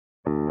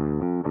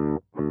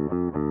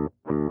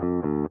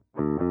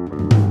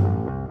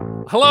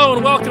Hello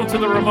and welcome to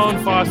the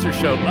Ramon Foster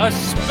Show, a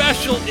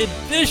special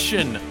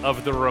edition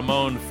of the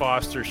Ramon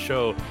Foster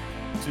Show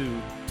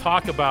to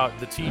talk about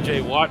the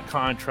TJ Watt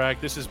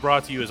contract. This is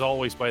brought to you, as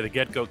always, by the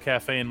Get-Go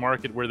Cafe and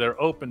Market, where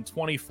they're open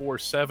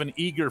 24/7,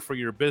 eager for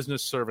your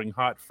business, serving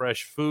hot,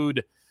 fresh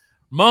food.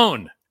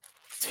 Ramon,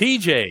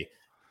 TJ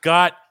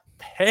got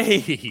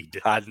paid.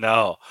 I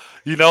know.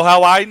 You know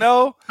how I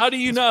know? How do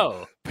you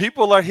know?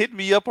 People are hitting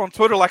me up on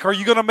Twitter like, are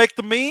you going to make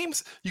the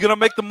memes? You going to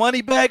make the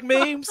money bag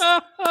memes?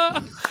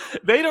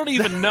 They don't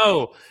even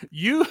know.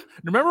 You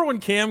remember when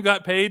Cam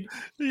got paid?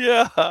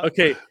 Yeah.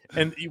 Okay,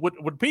 and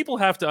what people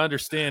have to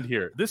understand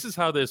here, this is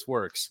how this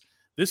works.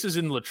 This is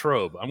in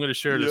Latrobe. I'm going to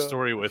share this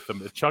story with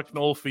them at Chuck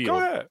Knoll Field. Go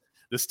ahead.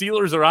 The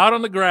Steelers are out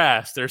on the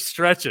grass. They're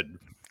stretching.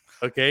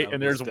 Okay,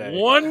 and there's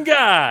one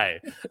guy,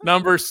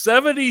 number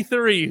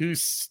 73,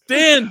 who's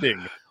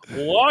standing,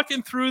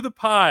 walking through the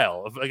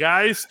pile of a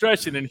guy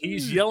stretching, and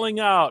he's yelling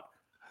out,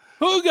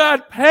 "Who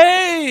got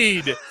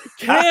paid?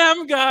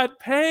 Cam got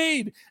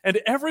paid."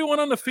 And everyone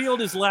on the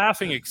field is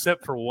laughing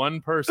except for one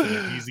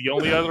person. He's the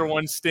only other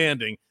one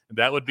standing, and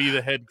that would be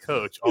the head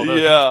coach.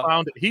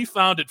 Although he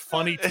found it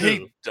funny too.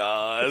 He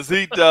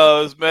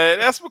does, man.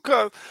 That's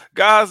because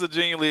guys are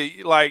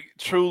genuinely,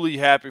 truly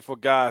happy for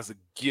guys to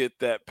get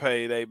that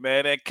payday,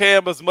 man. And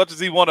Cam, as much as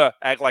he want to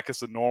act like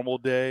it's a normal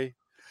day,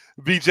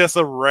 be just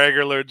a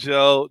regular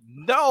Joe.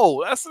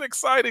 No, that's an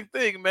exciting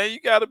thing, man. You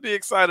got to be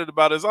excited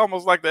about it. It's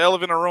almost like the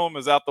elephant in the room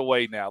is out the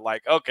way now.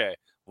 Like, okay,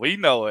 we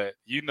know it.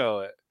 You know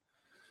it.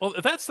 Well,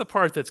 that's the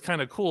part that's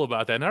kind of cool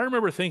about that. And I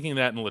remember thinking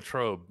that in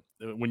Latrobe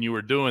when you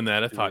were doing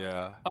that. I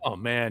thought, oh,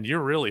 man, you're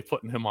really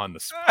putting him on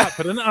the spot.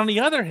 But on the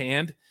other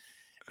hand,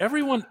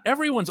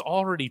 everyone's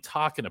already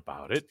talking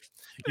about it.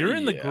 You're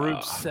in the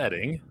group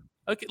setting.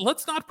 Okay,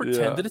 let's not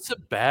pretend that it's a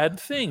bad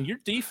thing. Your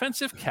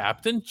defensive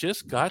captain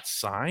just got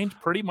signed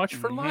pretty much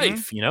for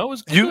life. You know, it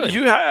was good.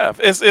 You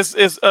have it's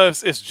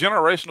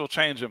generational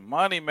change in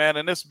money, man,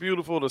 and it's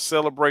beautiful to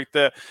celebrate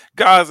that.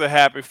 Guys are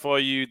happy for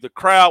you. The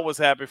crowd was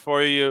happy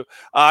for you.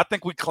 I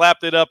think we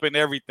clapped it up and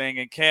everything.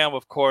 And Cam,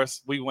 of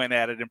course, we went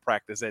at it in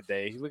practice that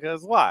day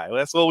because why?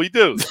 That's what we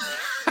do.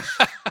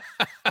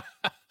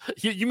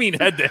 You mean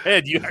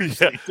head-to-head? You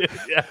actually did,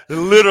 yeah.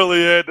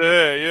 Literally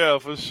head-to-head, yeah,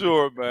 for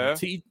sure, man.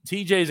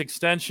 TJ's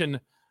extension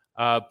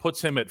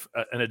puts him at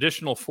an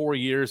additional 4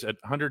 years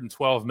at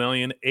 $112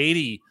 million,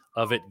 80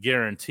 of it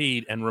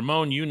guaranteed. And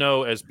Ramon, you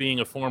know, as being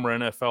a former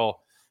NFL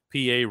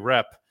PA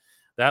rep,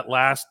 that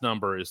last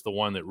number is the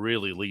one that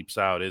really leaps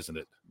out, isn't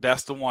it?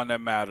 That's the one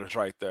that matters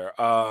right there.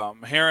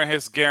 Hearing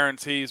his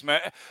guarantees,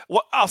 man.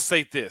 Well, I'll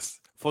say this.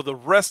 For the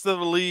rest of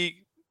the league,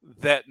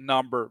 that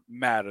number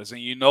matters, and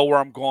you know where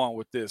I'm going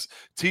with this.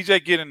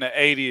 TJ getting the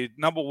 80,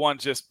 number one,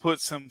 just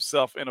puts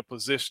himself in a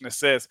position that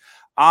says,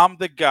 I'm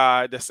the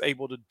guy that's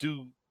able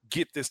to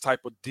get this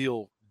type of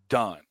deal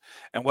done.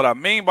 And what I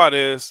mean by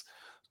this,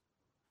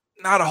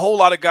 not a whole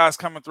lot of guys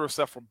coming through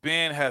except for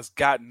Ben has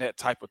gotten that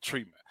type of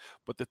treatment.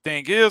 But the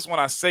thing is, when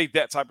I say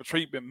that type of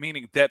treatment,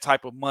 meaning that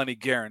type of money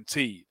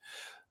guaranteed,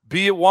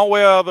 be it one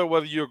way or other,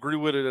 whether you agree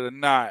with it or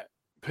not,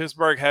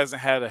 Pittsburgh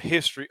hasn't had a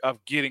history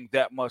of giving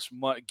that much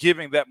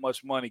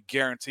money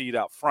guaranteed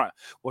out front.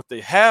 What they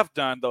have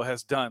done, though,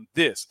 has done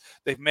this.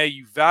 They've made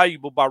you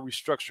valuable by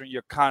restructuring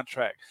your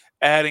contract,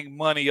 adding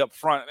money up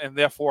front, and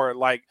therefore,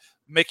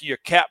 making your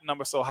cap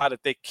number so high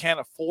that they can't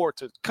afford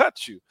to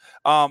cut you.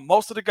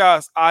 Most of the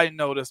guys I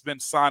know that's been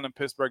signed in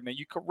Pittsburgh, now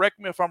you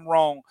correct me if I'm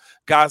wrong,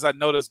 guys I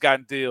know that's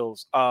gotten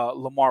deals,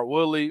 Lamar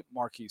Willie,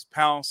 Marquise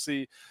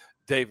Pouncey,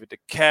 David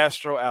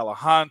DeCastro,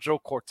 Alejandro,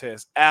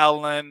 Cortez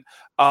Allen,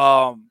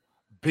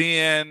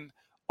 Ben,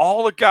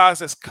 all the guys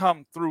that's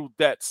come through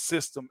that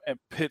system in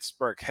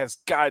Pittsburgh has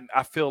gotten,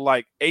 I feel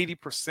like,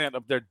 80%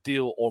 of their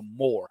deal or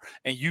more.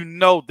 And you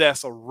know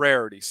that's a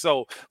rarity.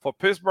 So for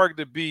Pittsburgh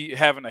to be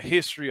having a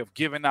history of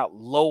giving out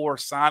lower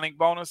signing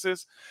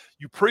bonuses,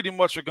 you pretty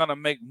much are going to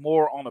make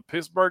more on a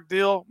Pittsburgh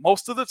deal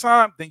most of the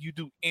time than you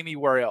do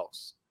anywhere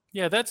else.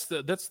 Yeah, that's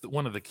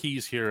one of the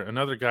keys here.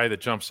 Another guy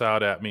that jumps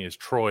out at me is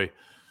Troy.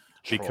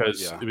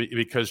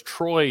 Because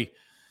Troy,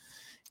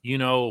 you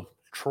know,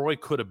 Troy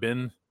could have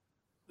been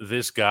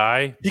this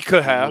guy. He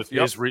could have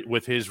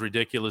with his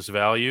ridiculous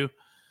value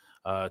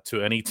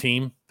to any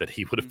team that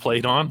he would have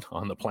played on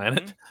the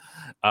planet.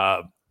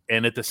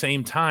 And at the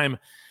same time,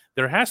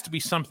 there has to be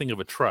something of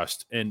a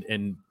trust.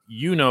 And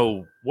you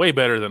know way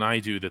better than I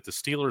do that the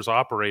Steelers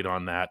operate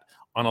on that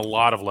on a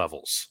lot of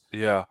levels.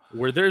 Yeah.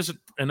 Where there's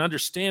an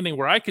understanding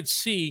where I could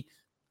see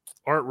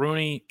Art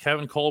Rooney,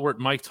 Kevin Colbert,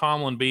 Mike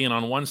Tomlin being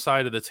on one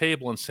side of the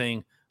table and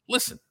saying,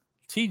 listen,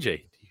 TJ, do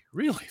you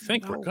really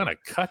think we're going to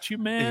cut you,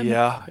 man?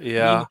 Yeah. I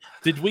mean,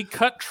 did we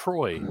cut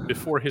Troy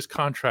before his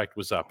contract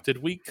was up?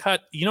 Did we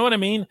cut – you know what I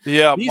mean?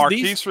 Yeah,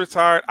 Marquise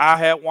retired. I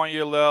had 1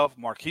 year left.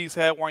 Marquise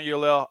had 1 year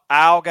left.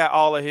 Al got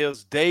all of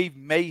his. Dave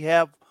may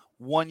have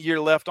 1 year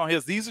left on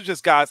his. These are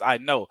just guys I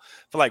know.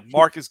 I feel like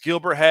Marcus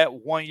Gilbert had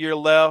 1 year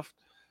left.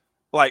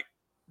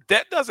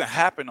 That doesn't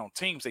happen on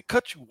teams. They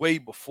cut you way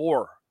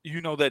before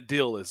you know that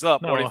deal is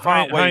up, or they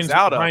find ways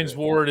out of it. Hines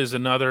Ward is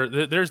another.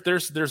 There's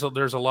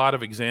a lot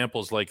of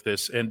examples like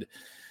this,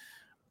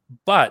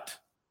 But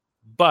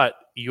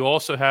you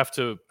also have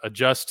to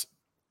adjust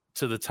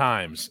to the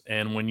times.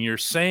 And when you're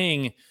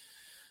saying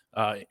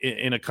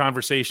in a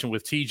conversation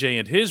with TJ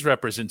and his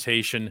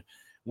representation,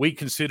 we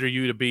consider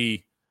you to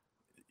be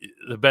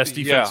the best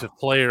defensive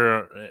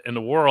player in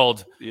the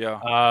world.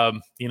 Yeah.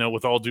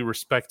 With all due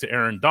respect to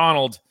Aaron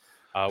Donald,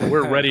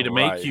 we're ready to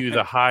make Right. you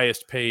the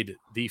highest paid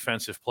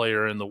defensive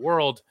player in the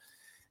world.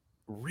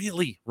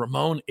 Really,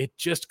 Ramon, it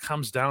just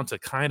comes down to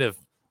kind of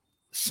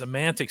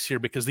semantics here,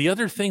 because the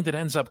other thing that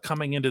ends up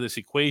coming into this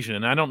equation,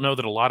 and I don't know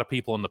that a lot of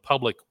people in the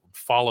public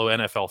follow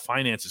NFL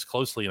finances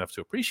closely enough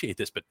to appreciate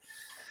this, but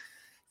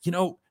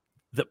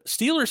the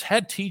Steelers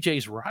had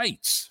TJ's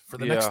rights for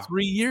the next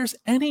 3 years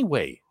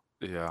anyway.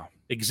 Yeah.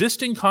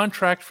 Existing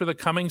contract for the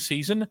coming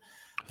season,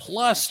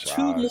 plus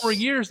 2 more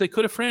years they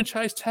could have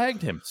franchise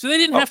tagged him. So they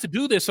didn't have to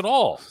do this at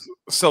all.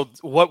 So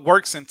what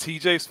works in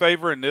TJ's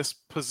favor in this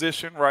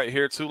position right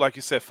here too, like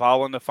you said,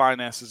 following the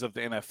finances of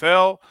the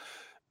NFL,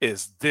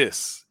 is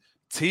this.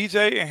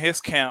 TJ and his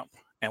camp,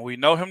 and we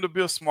know him to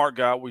be a smart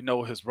guy. We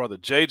know his brother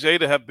JJ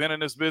to have been in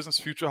this business,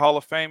 future Hall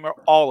of Famer,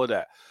 all of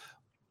that.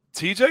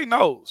 TJ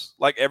knows,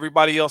 like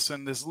everybody else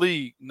in this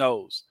league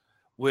knows,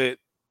 with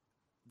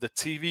the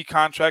TV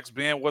contracts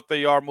being what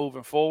they are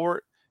moving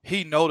forward,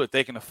 he know that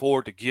they can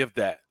afford to give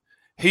that.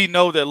 He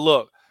know that,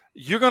 look,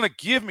 you're going to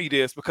give me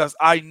this because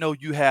I know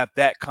you have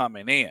that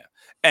coming in.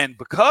 And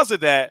because of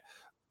that,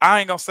 I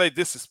ain't going to say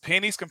this is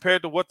pennies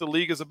compared to what the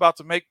league is about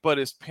to make, but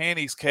it's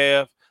pennies,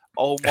 Kev,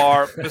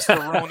 Omar,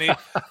 Mr. Rooney.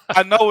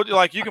 I know,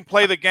 like, you can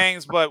play the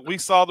games, but we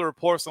saw the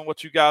reports on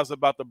what you guys are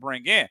about to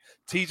bring in.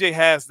 TJ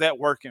has that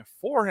working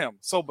for him.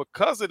 So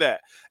because of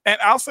that, and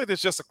I'll say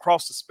this just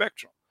across the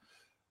spectrum,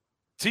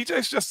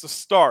 TJ's just the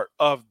start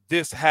of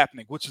this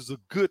happening, which is a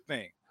good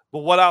thing. But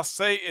what I'll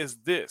say is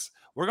this.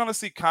 We're going to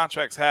see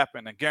contracts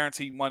happen and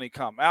guaranteed money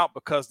come out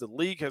because the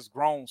league has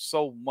grown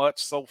so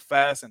much, so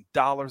fast in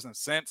dollars and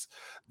cents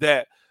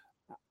that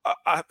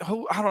I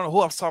don't know who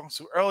I was talking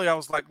to earlier. I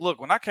was like, look,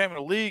 when I came in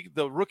the league,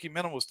 the rookie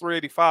minimum was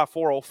 $385,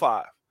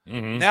 $405.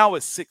 Mm-hmm. Now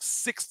it's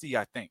 $660,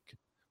 I think.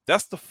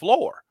 That's the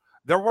floor.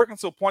 They're working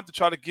to a point to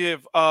try to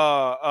give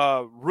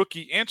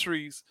rookie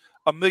entries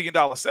 $1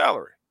 million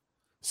salary.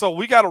 So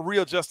we got to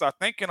readjust our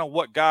thinking on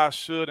what guys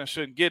should and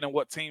shouldn't get and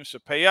what teams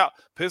should pay out.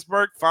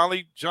 Pittsburgh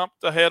finally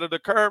jumped ahead of the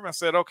curve and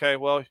said, okay,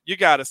 well, you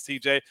got us,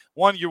 TJ.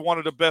 One, you're one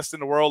of the best in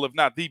the world, if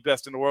not the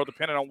best in the world,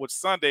 depending on which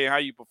Sunday and how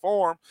you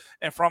perform.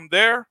 And from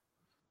there,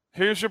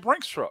 here's your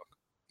Brinks truck.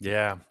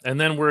 Yeah.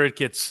 And then where it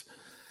gets,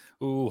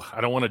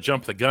 I don't want to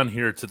jump the gun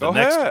here to the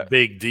next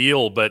big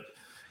deal, but,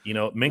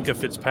 Minkah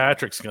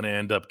Fitzpatrick's going to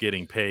end up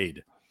getting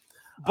paid.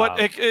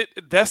 But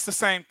that's the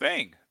same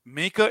thing.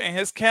 Minkah and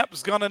his camp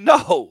is going to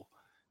know.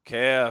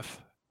 Kev,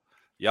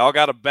 y'all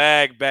got a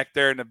bag back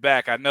there in the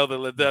back. I know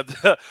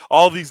that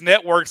all these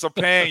networks are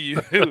paying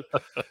you.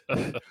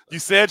 You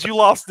said you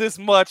lost this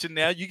much, and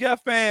now you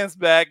got fans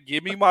back.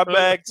 Give me my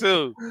bag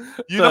too.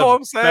 You know what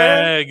I'm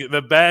saying?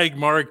 The bag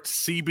marked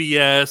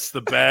CBS,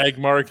 the bag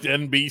marked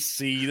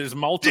NBC. There's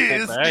multiple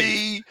Disney.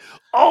 bags.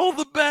 All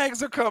the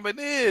bags are coming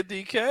in,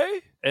 DK.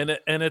 And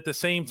at the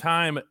same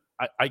time,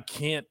 I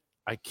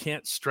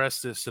can't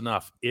stress this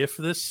enough. If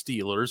the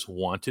Steelers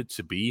wanted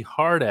to be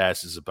hard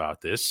asses about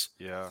this,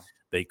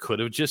 they could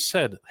have just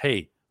said,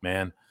 hey,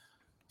 man,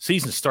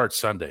 season starts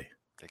Sunday.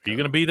 Are you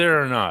going to be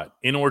there or not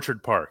in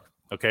Orchard Park?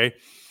 Okay.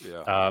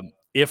 Yeah.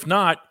 If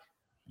not,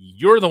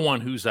 you're the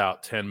one who's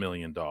out $10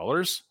 million.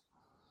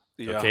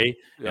 Okay.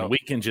 And we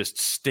can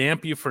just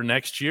stamp you for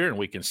next year, and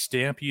we can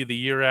stamp you the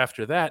year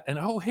after that. And,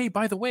 hey,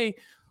 by the way,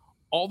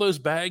 all those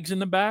bags in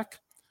the back,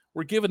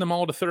 we're giving them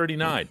all to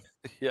 39.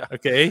 Yeah.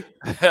 Okay.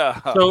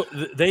 Yeah. So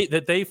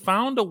they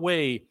found a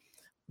way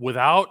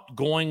without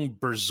going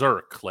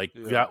berserk,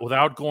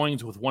 without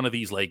going with one of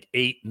these like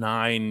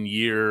 8-9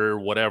 year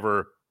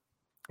whatever,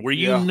 where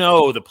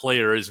the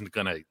player isn't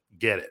going to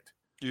get it.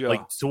 Yeah.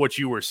 Like to what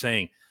you were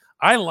saying,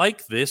 I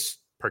like this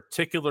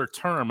particular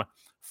term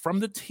from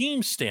the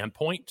team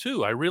standpoint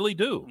too. I really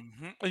do.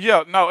 Mm-hmm.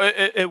 Yeah. No,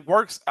 it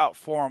works out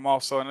for him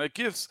also, and it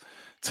gives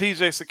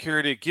TJ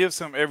security. It gives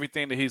him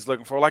everything that he's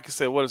looking for. Like you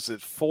said, what is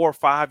it, 4 or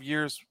 5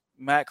 years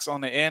max on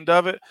the end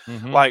of it?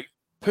 Mm-hmm. Like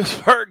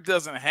Pittsburgh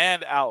doesn't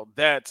hand out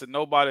that to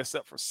nobody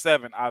except for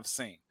 7 I've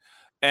seen.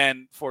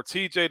 And for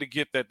TJ to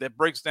get that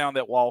breaks down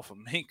that wall for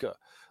Minkah.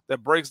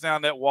 That breaks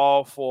down that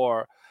wall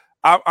for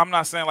I'm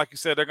not saying, like you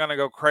said, they're going to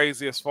go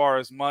crazy as far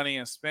as money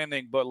and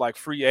spending, but like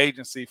free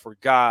agency for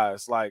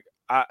guys. Like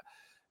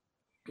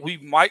we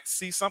might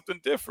see something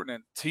different,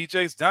 and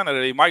TJ's done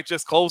it. He might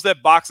just close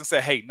that box and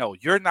say, hey, no,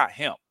 you're not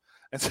him.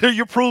 Until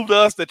you prove to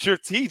us that you're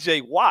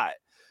TJ Watt,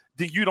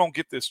 then you don't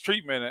get this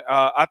treatment.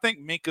 I think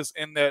Minkah's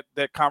in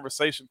that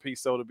conversation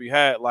piece, though, to be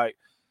had. Like,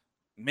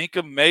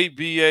 Minkah may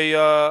be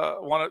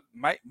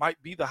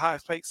might be the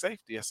highest paid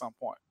safety at some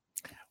point.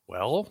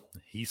 Well,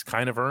 he's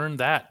kind of earned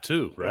that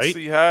too, right? Yes,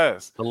 he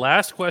has. The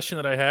last question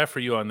that I have for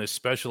you on this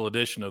special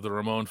edition of the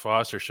Ramon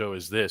Foster Show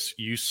is this.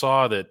 You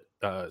saw that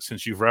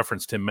since you've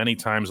referenced him many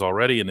times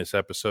already in this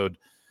episode,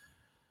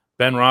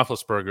 Ben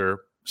Roethlisberger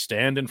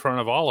stand in front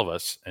of all of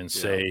us and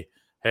say,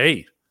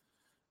 hey,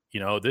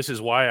 this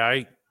is why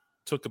I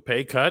took a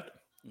pay cut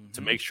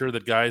to make sure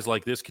that guys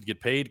like this could get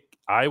paid.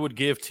 I would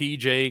give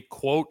TJ,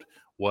 quote,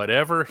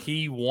 whatever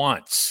he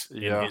wants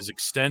in his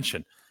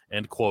extension,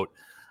 end quote.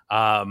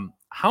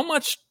 How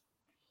much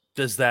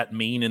does that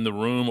mean in the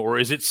room, or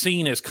is it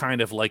seen as kind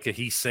of like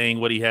he's saying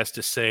what he has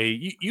to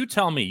say? You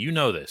tell me. You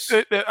know this.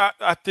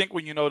 I think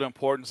when you know the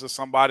importance of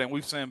somebody, and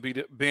we've seen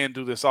Ben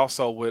do this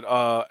also with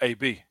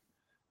AB.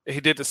 He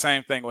did the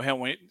same thing with him.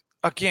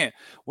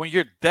 When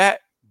you're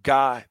that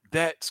guy,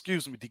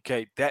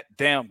 DK, that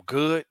damn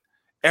good,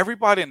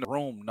 everybody in the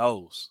room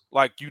knows,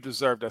 like, you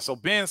deserve that. So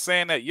Ben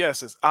saying that,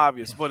 yes, it's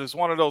obvious, but it's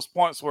one of those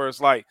points where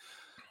it's like,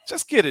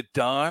 just get it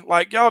done.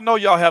 Like, y'all know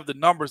y'all have the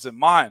numbers in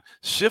mind.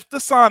 Shift the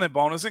signing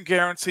bonus and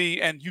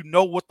guarantee, and you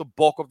know what the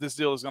bulk of this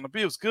deal is going to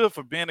be. It was good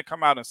for Ben to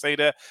come out and say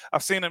that.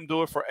 I've seen him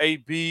do it for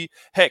AB.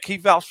 Heck, he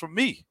vouched for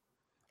me.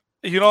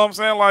 You know what I'm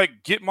saying?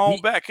 Like, get my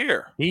own back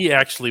here. He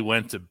actually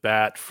went to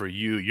bat for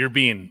you. You're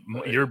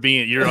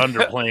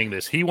underplaying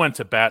this. He went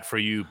to bat for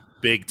you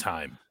big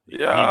time.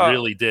 Yeah, he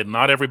really did.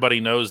 Not everybody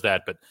knows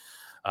that, but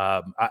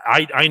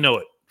I know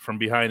it from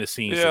behind the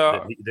scenes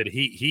that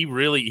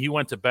he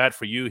went to bat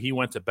for you. He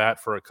went to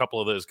bat for a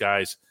couple of those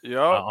guys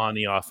on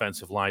the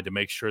offensive line to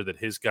make sure that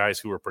his guys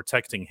who were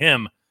protecting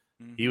him,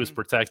 he was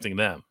protecting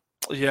them.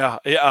 Yeah,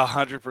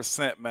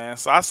 100%, man.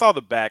 So I saw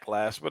the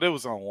backlash, but it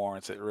was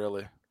unwarranted,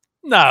 really.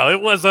 No, it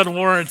was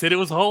unwarranted. It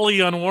was wholly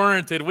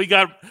unwarranted. We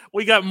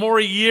got more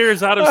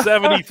years out of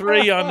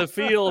 73 on the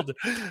field.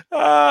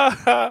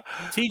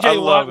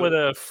 TJ Watt with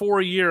a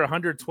 4-year,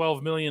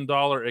 $112 million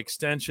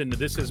extension.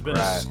 This has been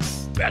a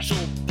special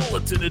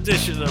bulletin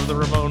edition of the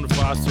Ramon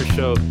Foster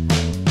Show.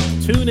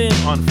 Tune in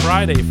on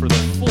Friday for the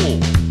full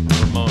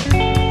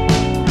Ramon